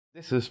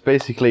This is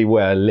basically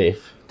where I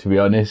live, to be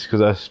honest, because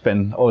I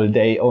spend all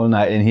day, all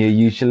night in here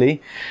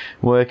usually,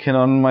 working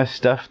on my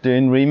stuff,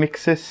 doing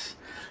remixes.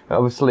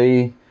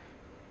 Obviously,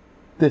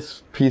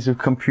 this piece of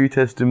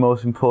computer is the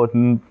most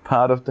important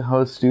part of the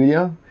whole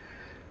studio.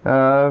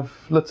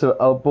 Lots of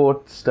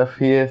outboard stuff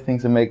here,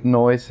 things that make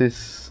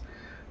noises.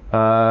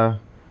 A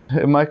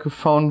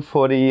microphone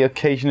for the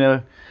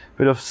occasional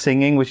bit of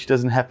singing, which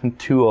doesn't happen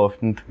too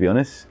often, to be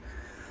honest.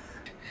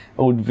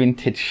 Old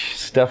vintage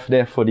stuff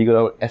there for the good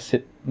old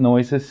acid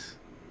noises.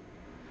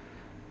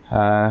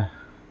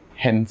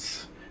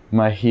 Hence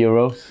my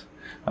heroes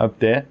up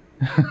there.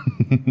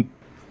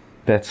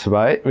 That's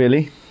right,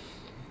 really.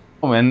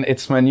 Oh man,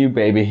 it's my new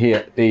baby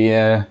here,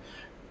 the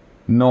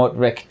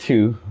Nordrec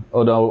 2,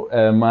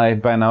 although my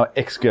by now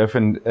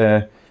ex-girlfriend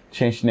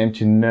changed the name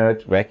to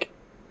Nerdrec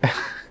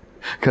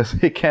because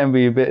it can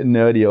be a bit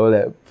nerdy, all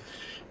that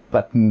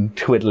button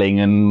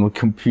twiddling and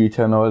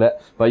computer and all that,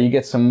 but you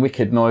get some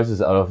wicked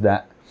noises out of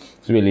that.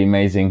 It's really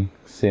amazing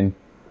synth.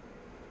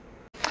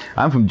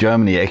 I'm from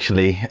Germany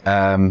actually.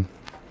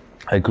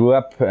 I grew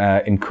up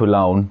in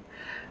Cologne,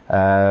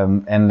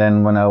 and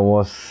then when I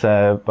was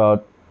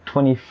about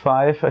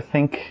 25, I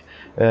think,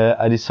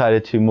 I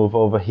decided to move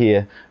over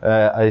here.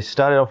 I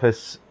started off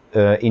as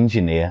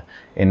engineer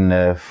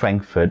in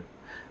Frankfurt,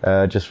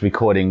 just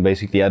recording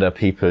basically other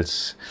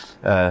people's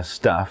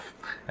stuff.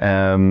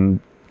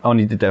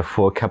 Only did that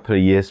for a couple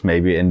of years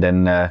maybe, and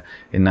then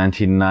in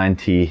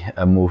 1990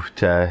 I moved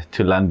to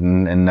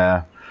London,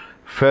 and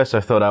first I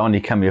thought I only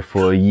come here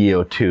for a year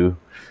or two,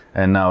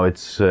 and now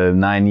it's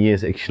 9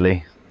 years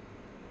actually.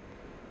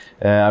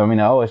 I mean,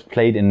 I always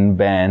played in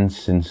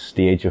bands since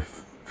the age of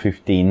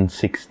 15,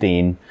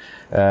 16,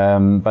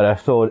 but I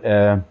thought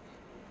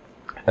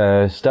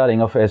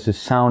starting off as a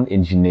sound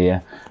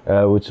engineer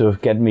would sort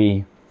of get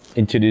me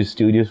into the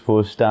studios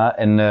for a start,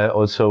 and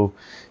also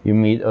you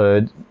meet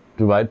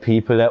the right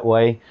people that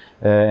way,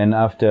 and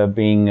after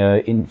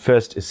being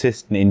first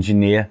assistant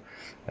engineer,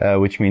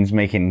 which means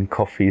making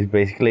coffees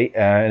basically,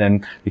 and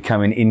then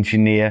becoming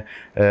engineer,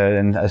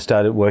 and I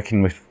started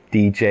working with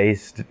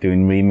DJs,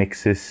 doing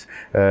remixes,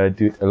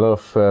 do a lot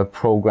of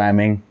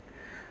programming,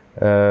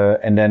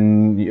 and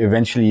then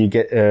eventually you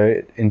get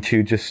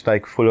into just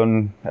like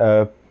full-on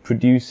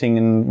producing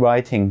and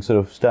writing sort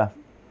of stuff.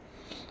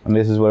 And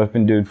this is what I've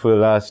been doing for the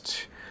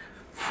last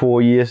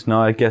 4 years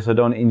now. I guess I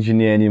don't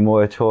engineer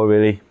anymore at all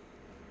really.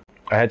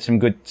 I had some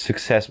good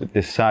success with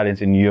this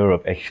silence in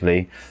Europe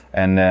actually,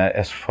 and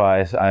as far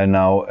as I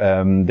know,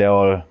 they're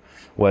all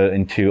well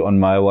into On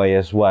My Way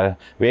as well.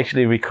 We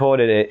actually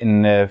recorded it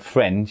in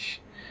French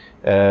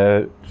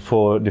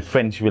for the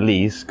French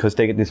release, because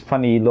they get this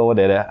funny law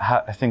that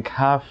I think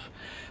half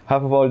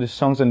of all the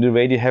songs on the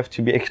radio have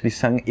to be actually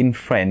sung in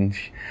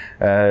French,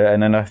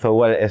 and then I thought,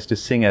 well, as the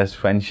singer is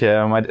French,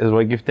 I might as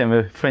well give them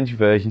a French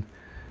version.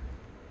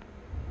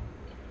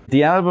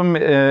 The album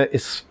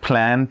is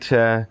planned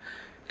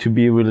to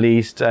be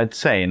released, I'd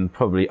say, in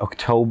probably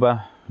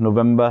October,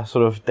 November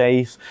sort of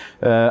days.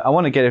 I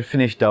want to get it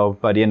finished though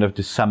by the end of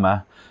the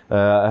summer.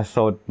 I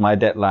thought my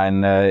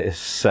deadline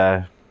is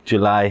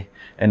July,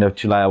 end of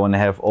July. I want to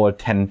have all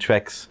 10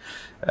 tracks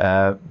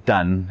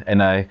done,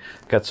 and I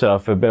got sort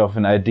of a bit of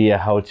an idea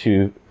how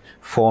to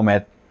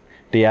format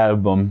the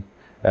album,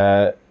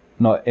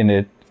 not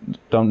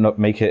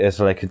make it as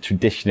like a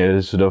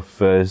traditional sort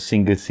of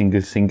single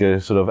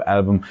sort of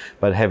album,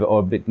 but have it all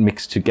a bit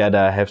mixed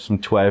together. Have some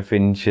 12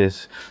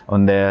 inches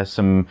on there,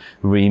 some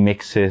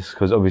remixes,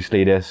 because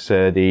obviously there's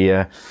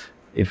the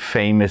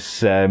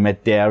famous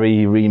Matt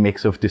Darey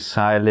remix of The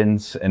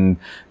Silence, and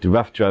the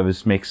Rough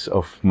Drivers mix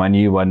of my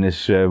new one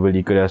is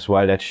really good as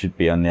well. That should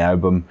be on the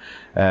album.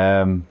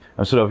 I'm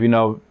sort of, you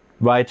know,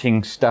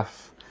 writing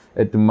stuff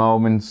at the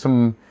moment,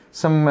 some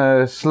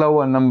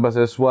slower numbers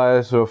as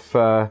well, sort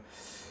of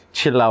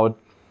chill out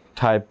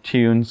type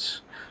tunes,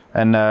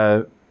 and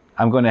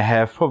I'm gonna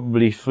have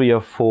probably 3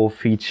 or 4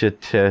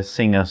 featured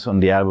singers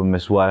on the album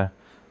as well.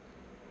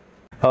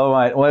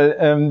 Alright,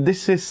 well,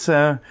 this is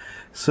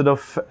sort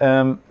of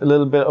a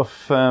little bit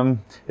of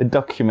a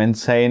document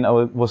saying I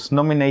was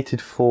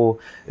nominated for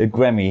a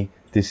Grammy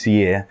this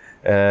year,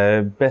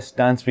 Best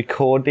Dance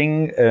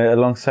Recording,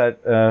 alongside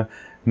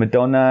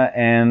Madonna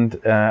and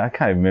I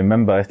can't even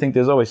remember. I think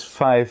there's always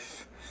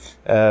 5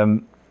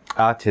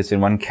 artists in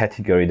one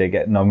category that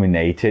get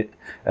nominated.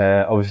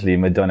 Obviously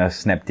Madonna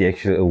snapped the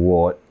actual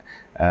award,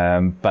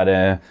 but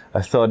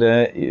I thought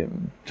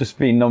just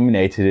being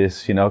nominated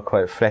is, you know,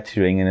 quite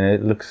flattering, and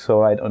it looks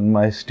alright on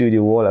my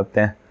studio wall up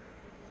there.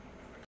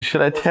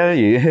 Should I tell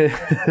you?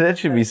 That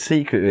should be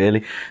secret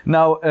really.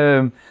 Now,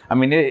 I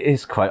mean, it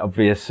is quite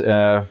obvious.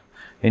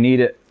 You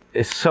need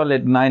a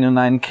solid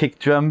 909 kick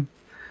drum.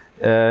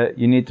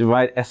 You need the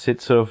right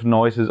acid sort of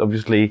noises,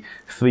 obviously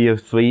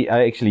 303.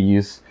 I actually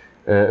use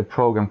a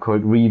program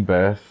called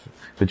Rebirth,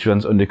 which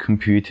runs on the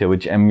computer,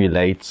 which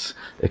emulates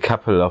a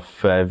couple of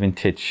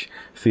vintage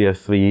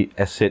 303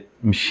 acid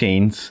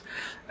machines.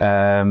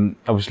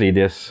 Obviously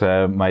there's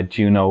my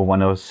Juno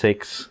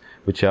 106,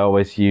 which I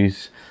always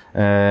use,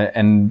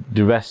 and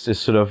the rest is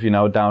sort of, you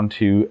know, down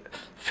to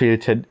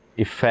filtered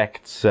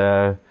effects,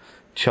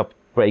 chop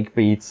break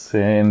beats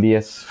in the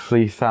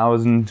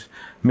S3000,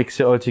 mix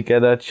it all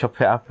together,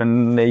 chop it up,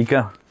 and there you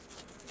go.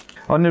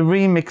 On the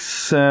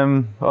remix,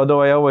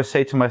 although I always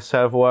say to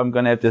myself, oh, I'm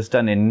gonna have this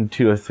done in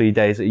 2 or 3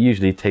 days, it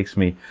usually takes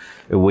me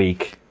a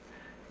week,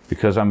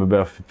 because I'm a bit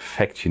of a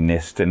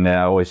perfectionist, and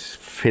I always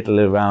fiddle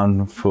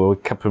around for a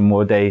couple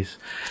more days,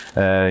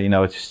 you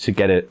know, just to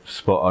get it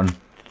spot on.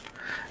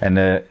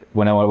 And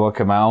when I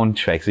work on my own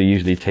tracks, it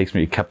usually takes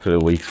me a couple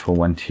of weeks for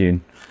one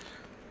tune.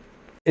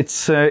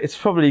 It's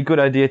probably a good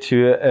idea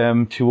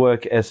to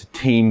work as a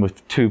team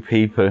with 2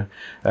 people.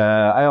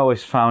 I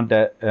always found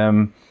that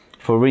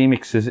for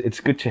remixes, it's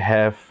good to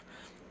have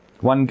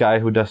one guy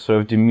who does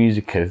sort of the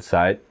musical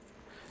side,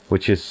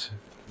 which is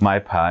my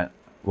part,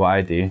 what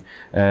I do.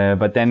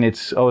 But then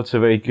it's also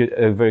a very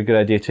good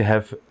idea to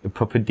have a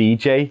proper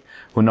DJ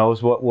who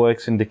knows what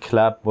works in the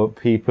club, what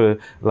people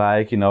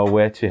like, you know,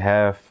 where to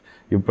have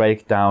your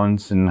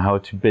breakdowns and how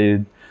to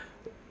build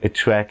a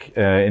track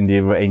in the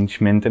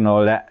arrangement and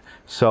all that.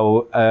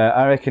 So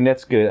I reckon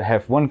that's good.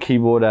 Have one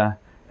keyboarder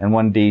and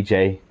one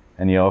DJ,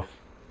 and you're off.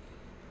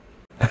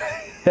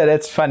 Yeah,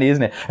 that's funny,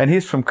 isn't it? And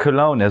he's from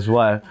Cologne as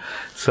well,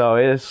 so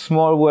it's a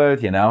small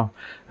world, you know.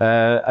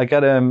 I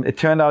got it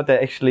turned out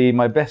that actually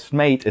my best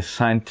mate is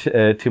signed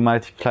to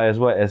Multiply as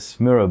well as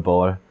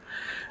Mirrorball.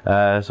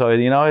 So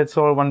you know, it's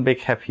all one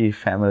big happy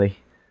family.